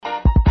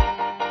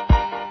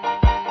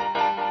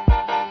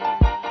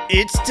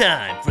It's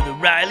time for the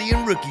Riley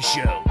and Rookie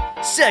Show,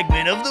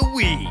 segment of the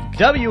week.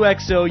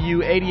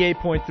 WXOU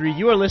 88.3,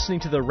 you are listening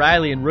to the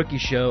Riley and Rookie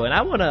Show, and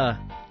I want to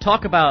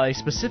talk about a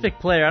specific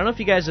player. I don't know if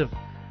you guys have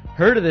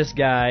heard of this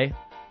guy.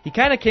 He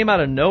kind of came out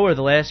of nowhere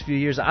the last few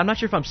years. I'm not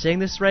sure if I'm saying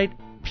this right.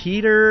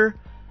 Peter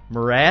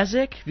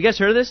Mrazek? Have you guys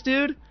heard of this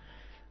dude?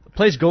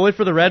 Plays goalie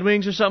for the Red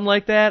Wings or something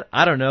like that?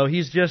 I don't know.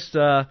 He's just,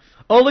 oh,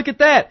 look at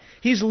that.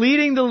 He's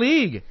leading the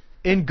league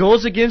in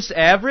goals against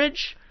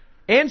average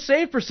and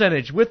save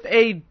percentage with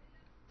a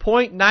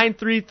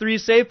 .933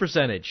 save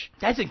percentage.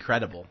 That's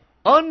incredible.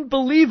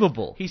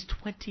 Unbelievable. He's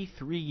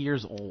 23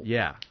 years old.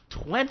 Yeah.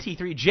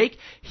 23. Jake,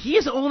 he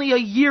is only a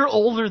year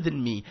older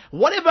than me.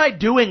 What am I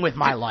doing with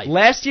my life?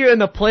 Last year in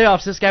the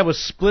playoffs, this guy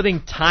was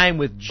splitting time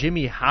with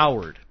Jimmy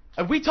Howard.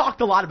 We talked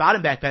a lot about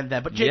him back then,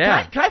 but Jake,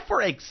 Yeah. can I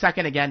for a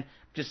second again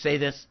just say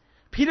this?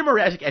 Peter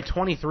Mrazek at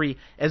 23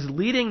 is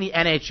leading the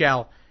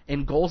NHL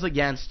in goals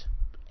against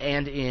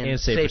and in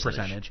save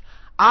percentage.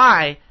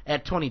 I,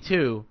 at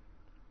 22,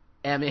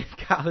 am in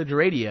college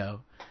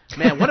radio.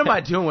 Man, what am I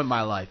doing with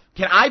my life?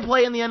 Can I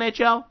play in the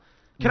NHL?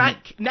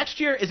 Next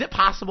year, is it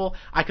possible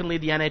I can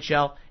lead the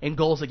NHL in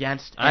goals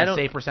against and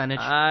save percentage?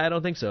 I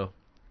don't think so.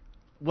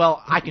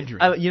 Well, I can dream.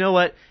 You know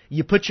what?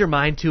 You put your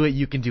mind to it,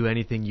 you can do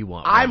anything you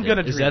want. I'm going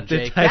to dream, Is that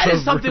Jake. the type That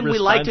is of something we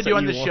like to do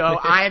on the response show.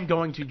 that you I am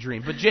going to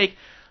dream. But, Jake,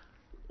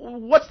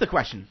 what's the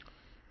question?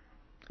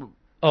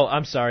 Oh,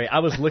 I'm sorry. I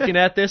was looking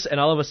at this, and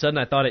all of a sudden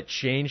I thought it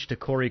changed to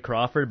Corey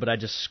Crawford, but I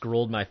just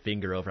scrolled my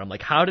finger over. I'm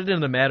like, how did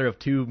in a matter of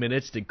 2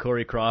 minutes did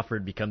Corey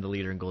Crawford become the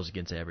leader in goals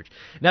against average?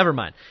 Never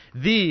mind.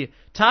 The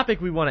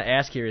topic we want to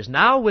ask here is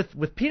now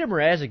with Peter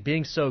Mrazek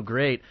being so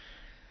great,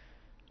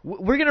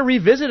 we're going to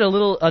revisit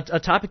a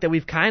topic that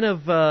we've kind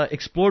of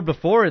explored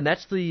before, and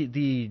that's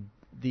the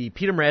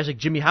Peter Mrazek,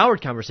 Jimmy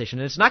Howard conversation.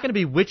 And it's not going to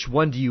be which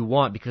one do you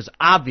want, because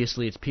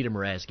obviously it's Peter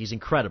Mrazek. He's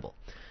incredible.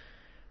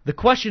 The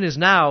question is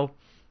now,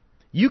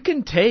 you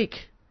can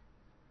take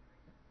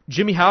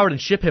Jimmy Howard and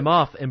ship him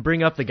off and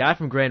bring up the guy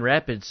from Grand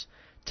Rapids,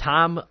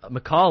 Tom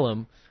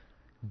McCollum.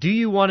 Do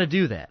you want to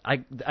do that? I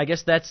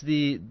guess that's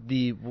the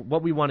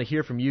what we want to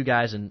hear from you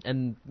guys,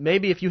 and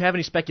maybe if you have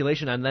any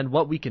speculation on then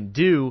what we can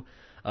do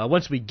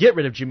once we get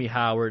rid of Jimmy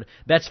Howard,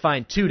 that's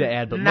fine too to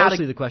add. But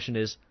mostly the question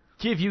is,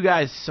 give you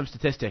guys some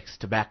statistics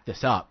to back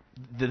this up.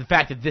 The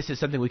fact that this is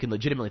something we can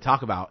legitimately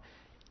talk about.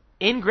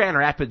 In Grand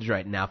Rapids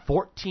right now,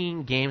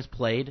 14 games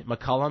played,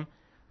 McCollum,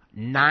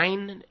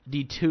 92%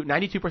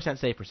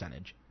 save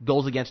percentage,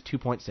 goals against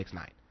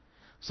 2.69.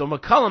 So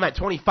McCollum at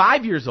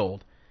 25 years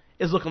old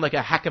is looking like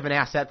a heck of an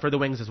asset for the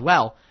Wings as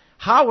well.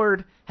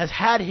 Howard has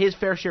had his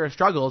fair share of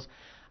struggles,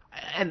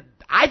 and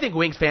I think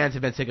Wings fans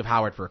have been sick of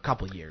Howard for a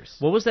couple years.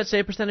 What was that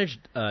save percentage?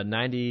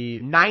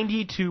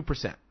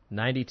 92%.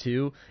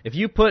 92. If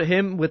you put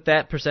him with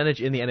that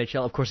percentage in the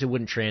NHL, of course it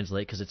wouldn't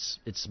translate because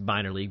it's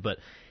minor league, but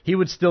he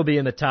would still be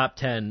in the top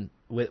 10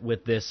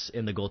 with this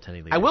in the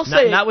goaltending league. I will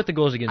say not with the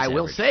goals against average.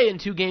 I will say in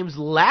 2 games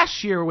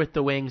last year with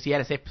the Wings, he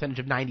had a save percentage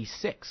of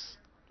 96.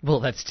 Well,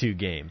 that's 2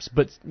 games,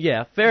 but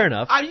yeah, fair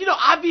enough.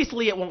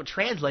 Obviously it won't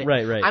translate.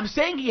 Right. I'm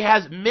saying he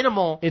has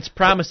minimal. It's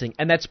promising,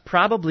 and that's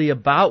probably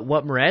about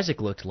what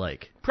Mrazek looked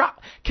like.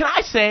 Can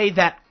I say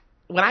that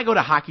when I go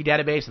to Hockey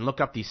Database and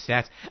look up these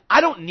stats, I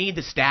don't need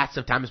the stats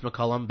of Thomas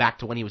McCollum back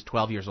to when he was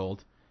 12 years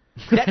old.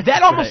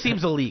 That almost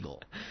seems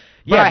illegal.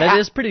 Yeah, that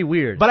is pretty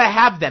weird. But I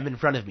have them in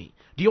front of me.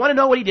 Do you want to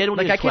know what he did when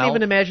he was 12? I can't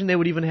even imagine they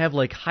would even have,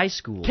 high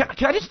school.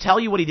 Can I just tell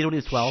you what he did when he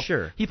was 12?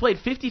 Sure. He played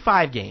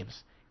 55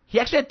 games. He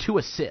actually had 2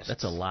 assists.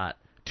 That's a lot.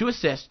 2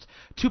 assists,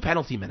 2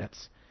 penalty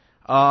minutes,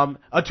 a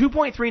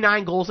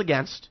 2.39 goals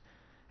against,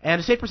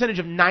 and a save percentage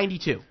of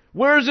 92.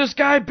 Where's this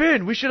guy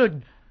been? We should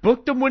have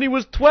booked him when he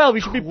was 12.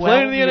 He should be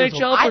playing in the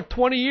NHL for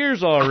 20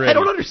 years already. I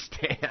don't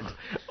understand.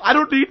 I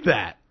don't need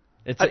that.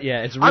 It's really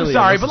I'm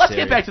sorry, but let's unnecessary.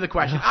 get back to the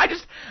question. I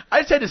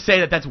just had to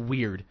say that's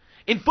weird.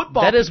 In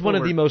football, that is one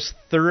of the most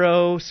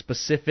thorough,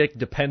 specific,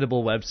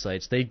 dependable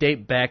websites. They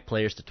date back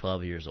players to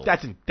 12 years old.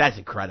 That's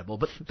incredible.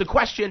 But the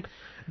question,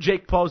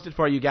 Jake posed it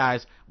for you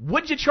guys.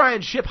 Would you try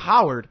and ship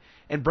Howard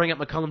and bring up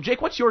McCollum?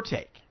 Jake, what's your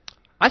take?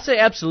 I say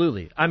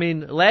absolutely. I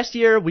mean, last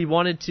year we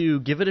wanted to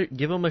give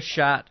him a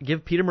shot,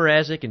 give Peter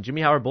Mrazek and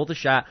Jimmy Howard both a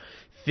shot,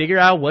 figure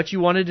out what you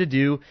wanted to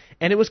do,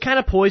 and it was kind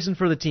of poison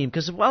for the team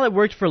because while it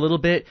worked for a little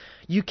bit,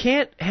 you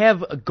can't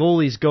have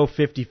goalies go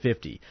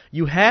 50-50.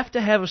 You have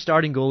to have a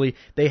starting goalie.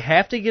 They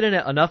have to get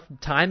enough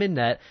time in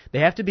net. They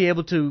have to be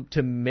able to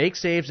make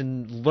saves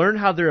and learn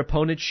how their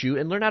opponents shoot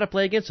and learn how to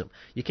play against them.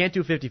 You can't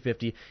do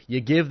 50-50.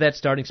 You give that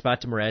starting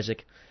spot to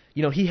Mrazek.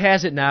 He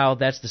has it now.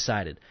 That's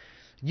decided.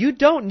 You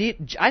don't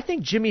need. I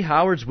think Jimmy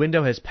Howard's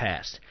window has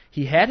passed.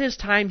 He had his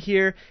time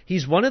here.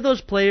 He's one of those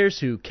players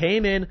who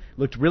came in,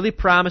 looked really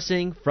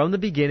promising from the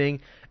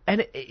beginning,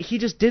 and he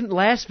just didn't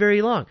last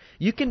very long.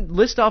 You can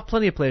list off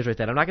plenty of players like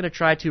that. I'm not going to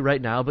try to right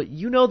now, but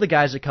you know the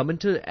guys that come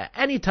into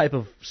any type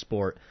of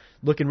sport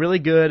looking really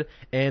good,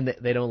 and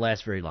they don't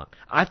last very long.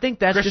 I think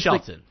that's Chris just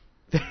Shelton.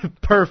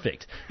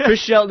 Perfect. Chris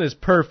Shelton is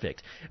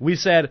perfect. We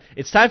said,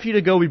 it's time for you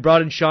to go. We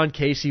brought in Sean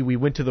Casey. We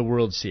went to the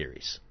World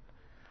Series.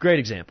 Great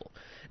example.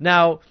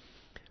 Now,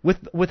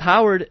 with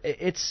Howard,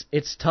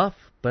 it's tough,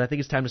 but I think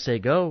it's time to say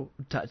go.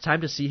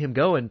 Time to see him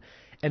go, and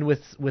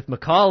with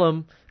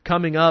McCollum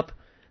coming up,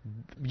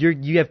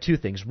 you have two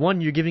things. One,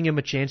 you're giving him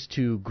a chance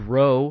to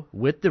grow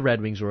with the Red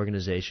Wings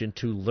organization,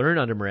 to learn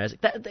under Mrazek.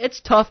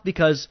 It's tough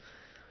because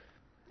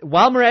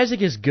while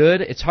Mrazek is good,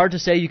 it's hard to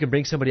say you can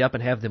bring somebody up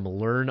and have them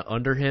learn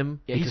under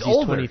him. Yeah, he's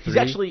older.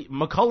 23.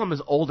 McCollum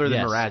is older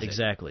than Mrazek.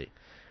 Exactly.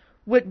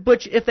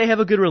 But if they have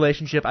a good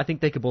relationship, I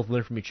think they could both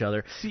learn from each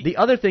other. The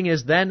other thing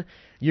is then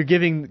you're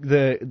giving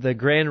the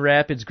Grand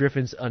Rapids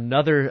Griffins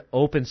another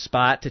open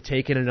spot to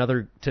take in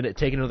another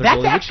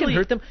goalie, which can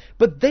hurt them.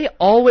 But they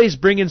always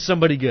bring in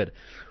somebody good.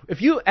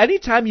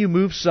 Anytime you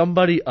move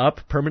somebody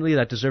up permanently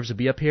that deserves to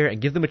be up here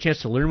and give them a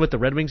chance to learn with the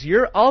Red Wings,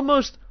 you're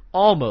almost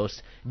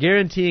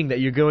guaranteeing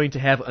that you're going to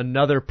have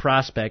another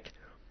prospect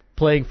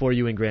playing for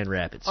you in Grand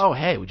Rapids. Oh,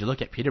 hey, would you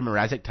look at Peter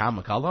Mrazek, Tom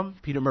McCollum?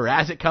 Peter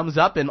Mrazek comes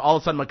up, and all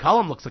of a sudden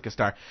McCollum looks like a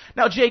star.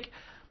 Now, Jake,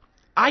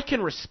 I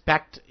can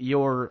respect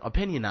your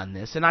opinion on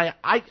this, and I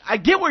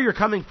get where you're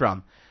coming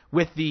from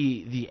with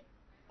the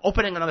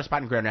opening another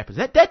spot in Grand Rapids.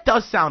 That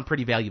does sound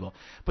pretty valuable.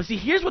 But see,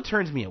 here's what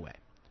turns me away.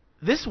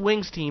 This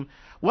Wings team,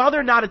 while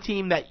they're not a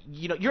team that,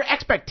 your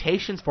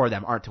expectations for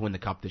them aren't to win the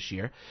Cup this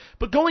year,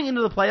 but going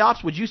into the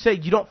playoffs, would you say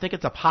you don't think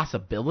it's a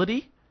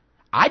possibility?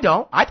 I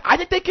don't. I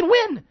think they can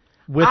win.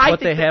 With what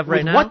they have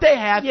right now? With what they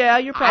have, yeah,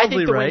 you're probably right. I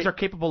think the Wings are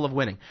capable of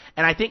winning.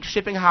 And I think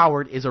shipping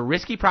Howard is a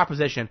risky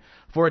proposition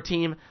for a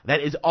team that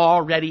is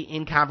already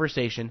in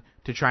conversation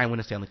to try and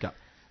win a Stanley Cup.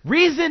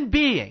 Reason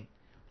being,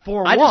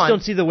 I just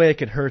don't see the way it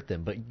could hurt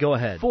them, but go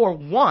ahead. For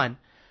one,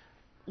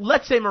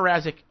 let's say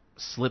Mrazek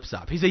slips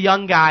up. He's a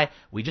young guy.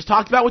 We just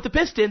talked about with the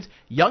Pistons.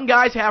 Young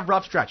guys have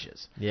rough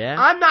stretches. Yeah.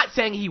 I'm not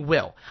saying he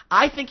will.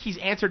 I think he's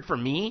answered for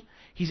me.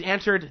 He's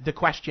answered the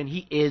question.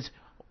 He is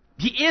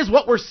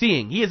what we're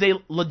seeing. He is a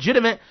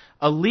legitimate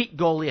elite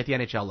goalie at the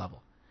NHL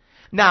level.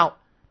 Now,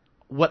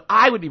 what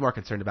I would be more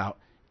concerned about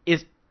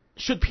is,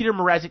 should Peter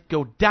Mrazek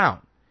go down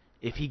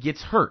if he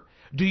gets hurt?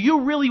 Do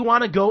you really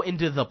want to go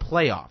into the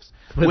playoffs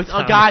with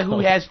a guy who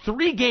has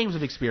 3 games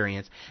of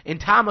experience in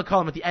Tom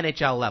McCollum at the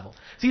NHL level?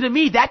 See, to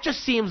me, that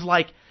just seems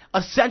like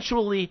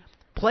essentially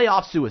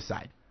playoff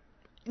suicide.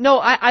 No,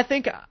 I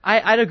think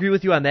I'd agree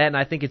with you on that, and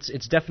I think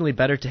it's definitely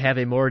better to have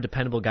a more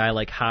dependable guy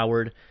like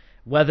Howard.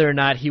 Whether or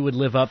not he would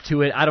live up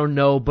to it, I don't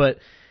know, but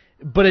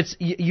it's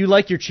you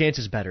like your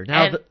chances better.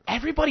 Now,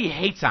 everybody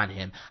hates on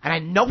him, and I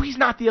know he's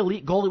not the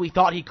elite goalie we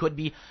thought he could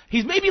be.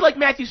 He's maybe like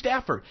Matthew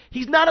Stafford.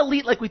 He's not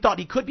elite like we thought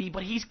he could be,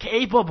 but he's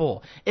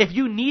capable. If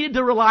you needed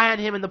to rely on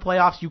him in the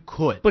playoffs, you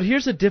could. But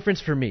here's the difference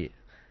for me.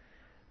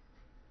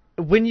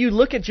 When you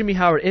look at Jimmy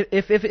Howard,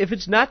 if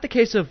it's not the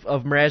case of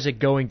Mrazek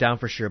going down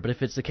for sure, but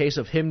if it's the case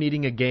of him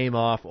needing a game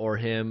off or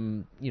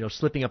him,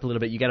 slipping up a little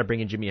bit, you got to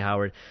bring in Jimmy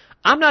Howard.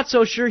 I'm not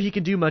so sure he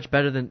can do much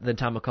better than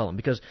Tom McCollum,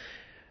 because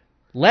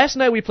last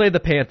night we played the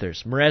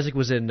Panthers. Mrazek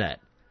was in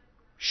net.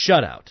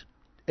 Shutout.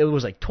 It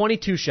was like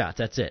 22 shots.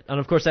 That's it. And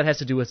of course that has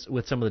to do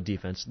with some of the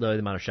defense, the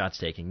amount of shots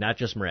taking, not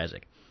just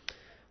Mrazek.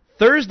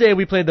 Thursday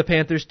we played the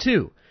Panthers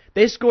too.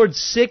 They scored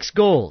 6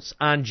 goals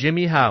on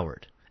Jimmy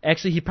Howard.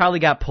 Actually, he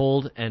probably got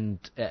pulled and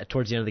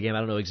towards the end of the game. I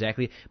don't know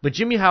exactly. But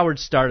Jimmy Howard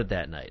started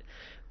that night.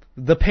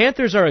 The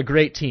Panthers are a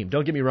great team.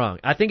 Don't get me wrong.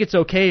 I think it's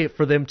okay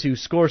for them to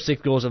score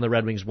 6 goals on the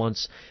Red Wings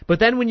once. But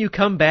then when you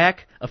come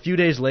back a few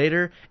days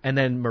later and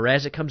then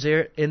Mrazek comes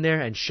in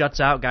there and shuts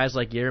out guys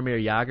like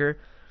Jaromir Jagr,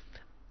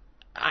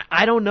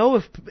 I don't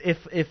know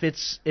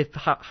if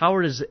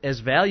Howard is as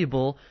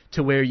valuable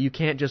to where you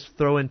can't just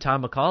throw in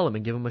Tom McCollum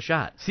and give him a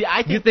shot. See,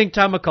 you think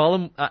Tom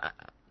McCollum...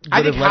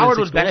 I think Howard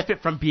would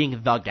benefit from being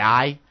the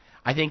guy.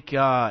 I think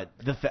that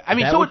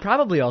would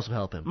probably also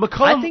help him.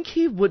 McCollum, I think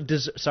he would.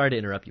 Sorry to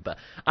interrupt you, but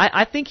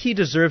I think he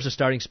deserves a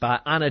starting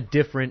spot on a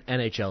different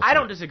NHL team. I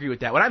don't disagree with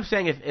that. What I'm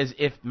saying is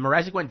if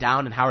Mrazek went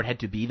down and Howard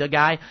had to be the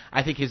guy,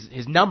 I think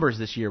his numbers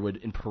this year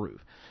would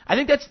improve. I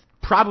think that's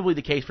probably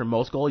the case for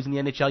most goalies in the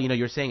NHL.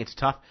 You're saying it's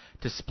tough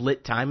to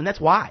split time, and that's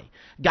why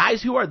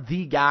guys who are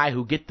the guy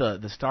who get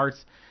the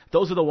starts,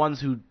 those are the ones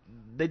who.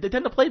 They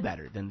tend to play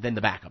better than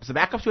the backups. The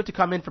backups who have to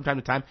come in from time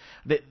to time.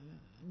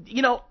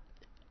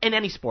 In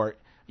any sport,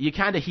 you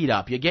kind of heat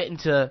up. You get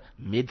into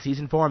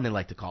mid-season form, they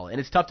like to call it. And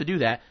it's tough to do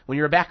that when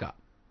you're a backup.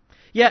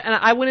 Yeah, and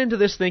I went into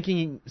this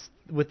thinking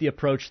with the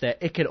approach that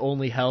it could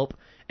only help.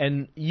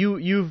 And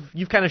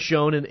you've kind of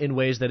shown in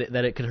ways that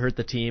it could hurt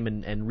the team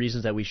and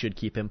reasons that we should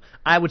keep him.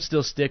 I would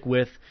still stick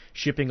with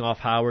shipping off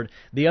Howard.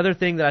 The other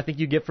thing that I think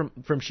you get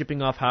from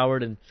shipping off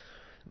Howard, and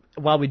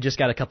while we just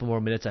got a couple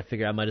more minutes, I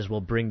figure I might as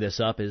well bring this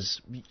up,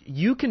 is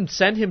you can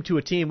send him to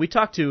a team. We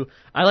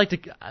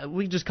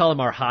just call him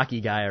our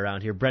hockey guy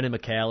around here, Brendan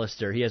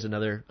McAllister. He has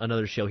another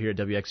show here at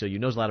WXOU,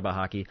 knows a lot about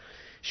hockey.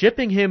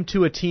 Shipping him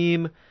to a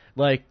team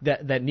like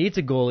that needs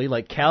a goalie,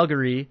 like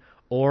Calgary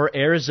or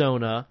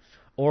Arizona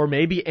or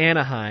maybe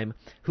Anaheim,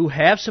 who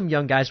have some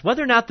young guys,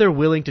 whether or not they're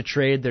willing to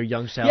trade their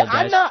young salad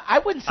guys. I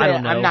wouldn't say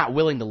I'm not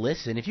willing to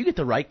listen. If you get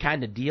the right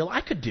kind of deal,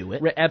 I could do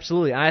it.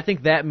 Absolutely. And I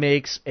think that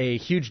makes a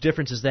huge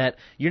difference, is that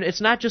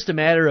it's not just a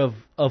matter of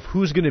of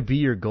who's going to be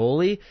your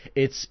goalie.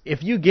 It's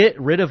if you get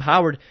rid of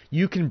Howard,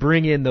 you can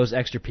bring in those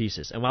extra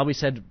pieces. And while we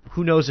said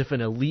who knows if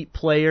an elite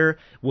player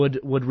would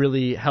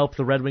really help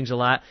the Red Wings a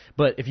lot,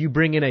 but if you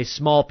bring in a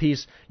small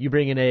piece, you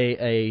bring in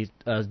a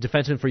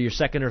defenseman for your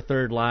second or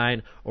third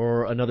line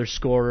or another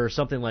scorer or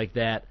something like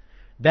that,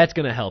 that's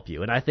going to help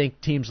you. And I think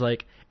teams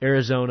like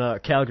Arizona or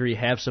Calgary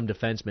have some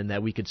defensemen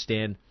that we could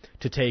stand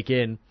to take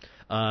in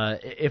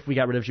if we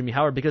got rid of Jimmy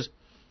Howard, because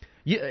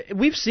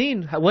we've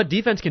seen what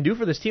defense can do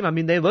for this team. I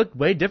mean, they look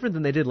way different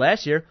than they did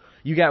last year.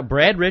 You got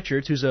Brad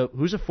Richards, who's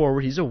a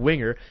forward. He's a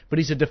winger, but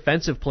he's a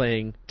defensive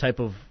playing type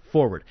of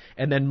forward.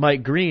 And then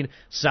Mike Green,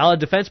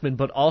 solid defenseman,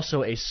 but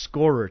also a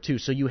scorer too.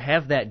 So you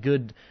have that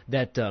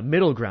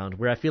middle ground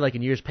where I feel like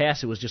in years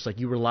past it was just like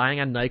you relying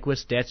on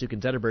Nyquist, Datsuk,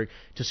 and Zetterberg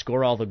to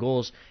score all the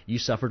goals. You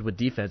suffered with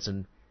defense,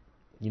 and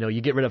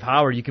you get rid of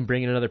Howard, you can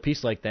bring in another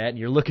piece like that, and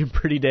you're looking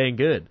pretty dang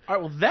good. All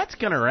right, well, that's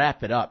gonna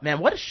wrap it up, man.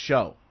 What a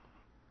show,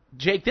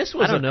 Jake. This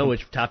was. I don't know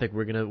which topic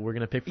we're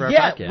gonna pick for our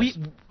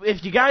podcast.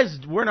 If you guys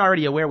weren't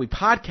already aware, we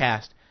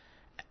podcast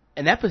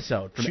an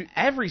episode from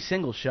every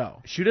single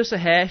show. Shoot us a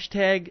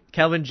hashtag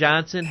Kelvin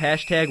Johnson,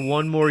 hashtag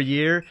 1 more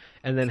year,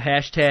 and then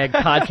hashtag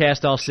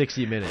podcast all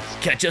 60 minutes.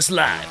 Catch us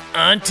live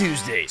on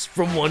Tuesdays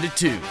from 1 to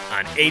 2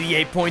 on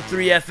 88.3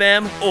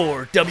 FM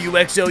or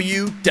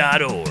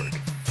WXOU.org.